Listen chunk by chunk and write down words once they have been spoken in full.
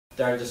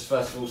Darren, just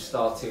first of all,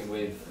 starting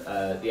with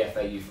the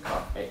FA Youth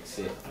Cup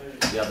exit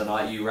the other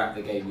night, you wrapped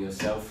the game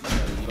yourself.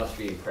 You must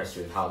be impressed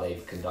with how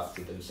they've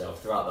conducted themselves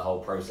throughout the whole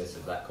process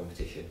of that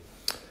competition.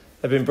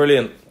 They've been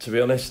brilliant, to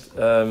be honest,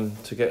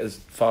 to get as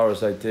far as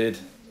they did.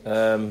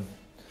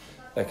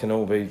 They can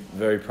all be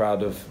very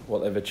proud of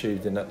what they've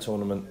achieved in that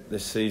tournament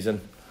this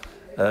season.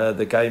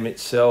 The game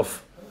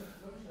itself,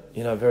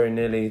 very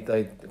nearly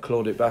they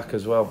clawed it back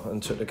as well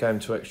and took the game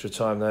to extra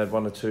time. They had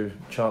one or two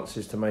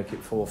chances to make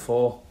it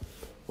 4-4,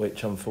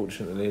 which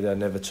unfortunately they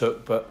never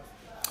took. But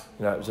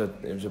it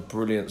was a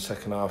brilliant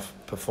second half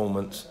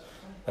performance,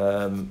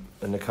 and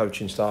the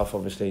coaching staff,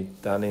 obviously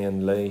Danny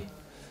and Lee,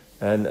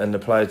 and the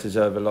players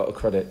deserve a lot of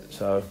credit.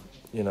 So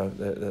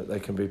they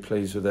can be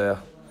pleased with their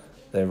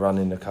run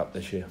in the cup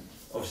this year.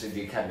 Obviously,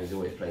 the academy's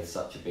always played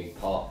such a big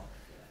part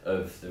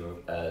of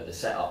the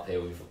setup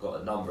here. We've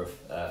got a number of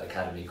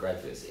academy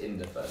graduates in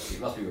the first. It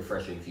must be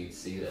refreshing for you to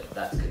see that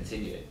that's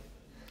continuing.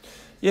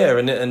 Yeah,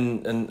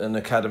 and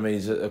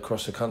academies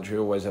across the country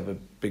always have a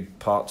big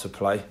part to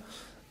play.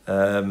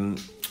 I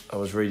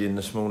was reading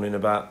this morning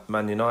about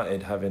Man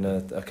United having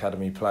an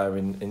academy player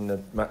in the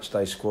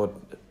matchday squad.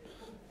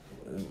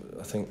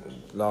 I think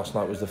last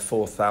night was the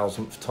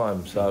 4,000th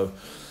time. So,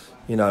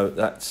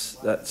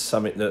 that's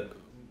something that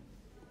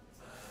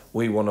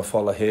we want to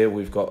follow here.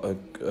 We've got a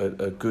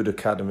good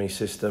academy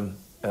system,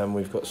 and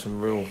we've got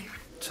some real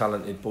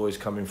talented boys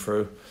coming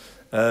through.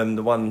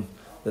 The one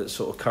that's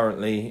sort of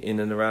currently in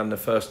and around the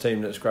first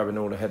team that's grabbing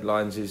all the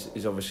headlines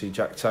is obviously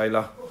Jack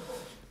Taylor,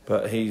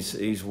 but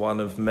he's one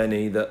of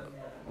many that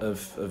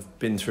have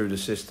been through the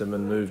system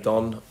and moved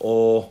on,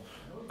 or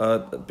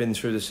been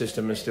through the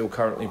system and still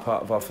currently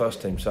part of our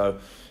first team. So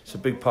it's a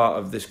big part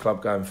of this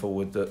club going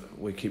forward that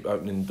we keep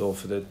opening the door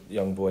for the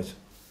young boys.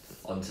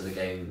 On to the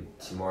game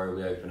tomorrow.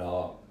 We open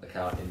our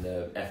account in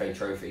the FA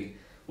Trophy.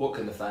 What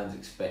can the fans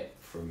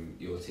expect from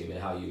your team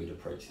and how you would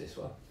approach this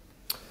one?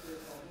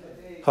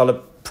 I'll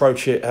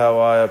approach it how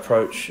I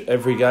approach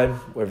every game,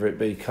 whether it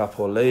be cup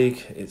or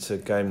league. It's a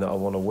game that I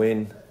want to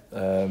win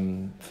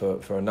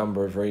for a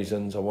number of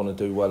reasons. I want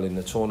to do well in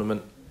the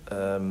tournament.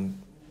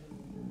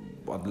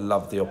 I'd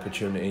love the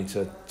opportunity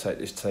to take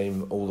this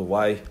team all the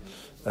way,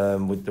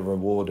 with the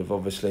reward of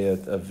obviously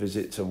a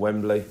visit to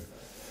Wembley.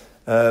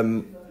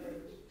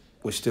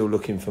 We're still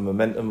looking for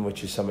momentum,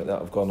 which is something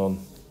that I've gone on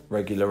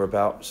regular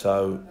about.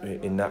 So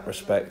in that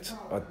respect,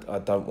 I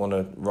don't want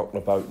to rock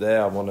the boat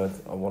there. I want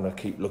to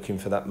keep looking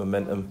for that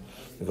momentum.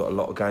 We've got a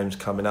lot of games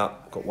coming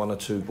up. Got one or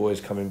two boys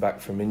coming back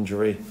from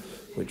injury,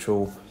 which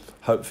will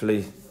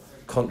hopefully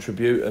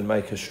contribute and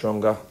make us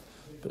stronger.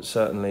 But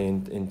certainly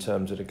in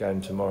terms of the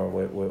game tomorrow,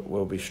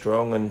 we'll be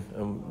strong,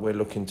 and we're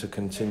looking to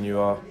continue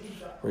our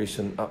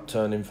recent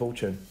upturn in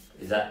fortune.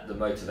 Is that the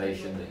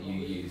motivation that you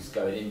use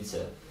going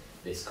into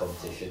this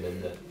competition,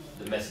 and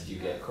the message you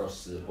get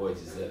across to the boys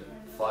is that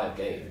 5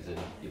 games and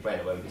you're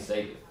playing at Wembley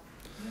Stadium?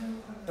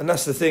 And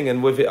that's the thing,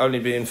 and with it only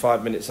being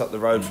 5 minutes up the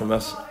road from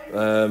us,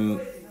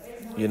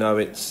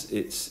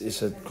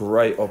 it's a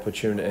great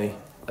opportunity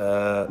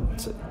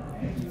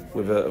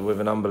with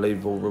an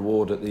unbelievable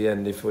reward at the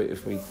end if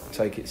we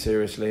take it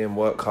seriously and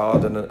work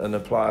hard and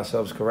apply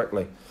ourselves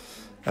correctly.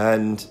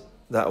 And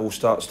that all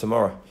starts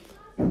tomorrow.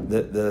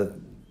 The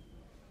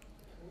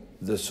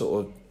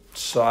sort of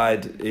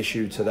side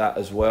issue to that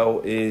as well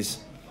is,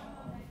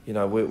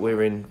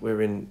 we're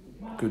in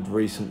good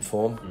recent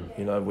form.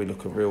 We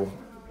look a real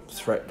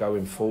threat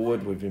going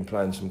forward. We've been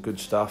playing some good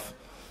stuff,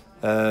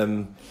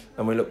 and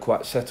we look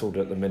quite settled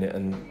at the minute.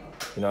 And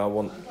I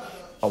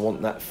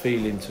want that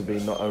feeling to be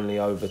not only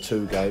over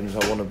 2 games.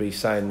 I want to be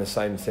saying the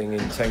same thing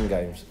in 10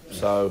 games.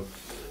 So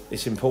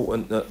it's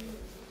important that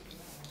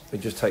we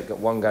just take it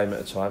one game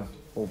at a time,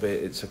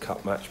 albeit it's a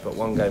cup match, but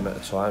one game at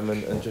a time,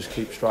 and just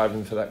keep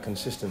striving for that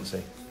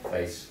consistency.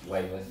 Face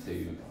Weymouth,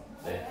 who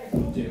they're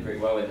doing pretty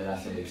well in the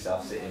National League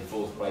South, sitting in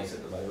 4th place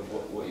at the moment.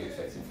 What are you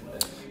expecting from them?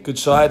 Good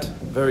side,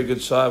 very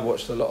good side.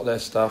 Watched a lot of their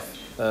stuff.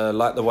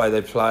 Like the way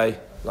they play,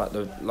 like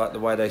the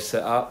way they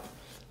set up.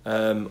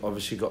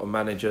 Obviously got a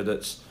manager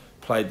that's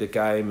played the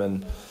game,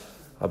 and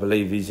I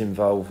believe he's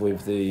involved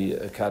with the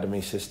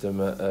academy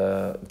system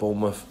at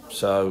Bournemouth.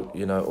 So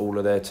all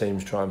of their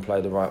teams try and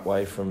play the right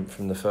way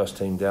from the first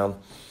team down.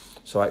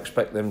 So I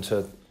expect them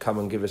to come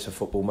and give us a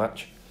football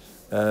match.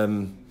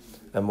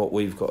 And what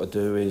we've got to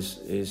do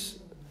is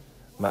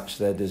match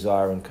their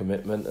desire and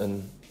commitment,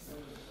 and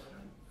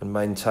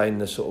maintain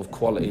the sort of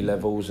quality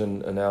levels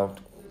and our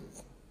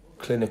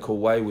clinical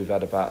way we've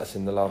had about us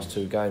in the last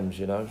 2 games.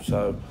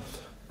 So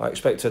I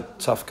expect a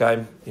tough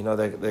game.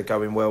 They're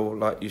going well,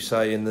 like you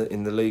say, in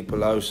the league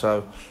below,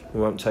 so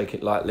we won't take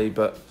it lightly.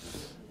 But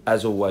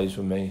as always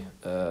with me,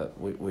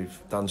 we've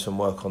done some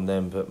work on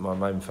them, but my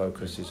main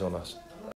focus is on us.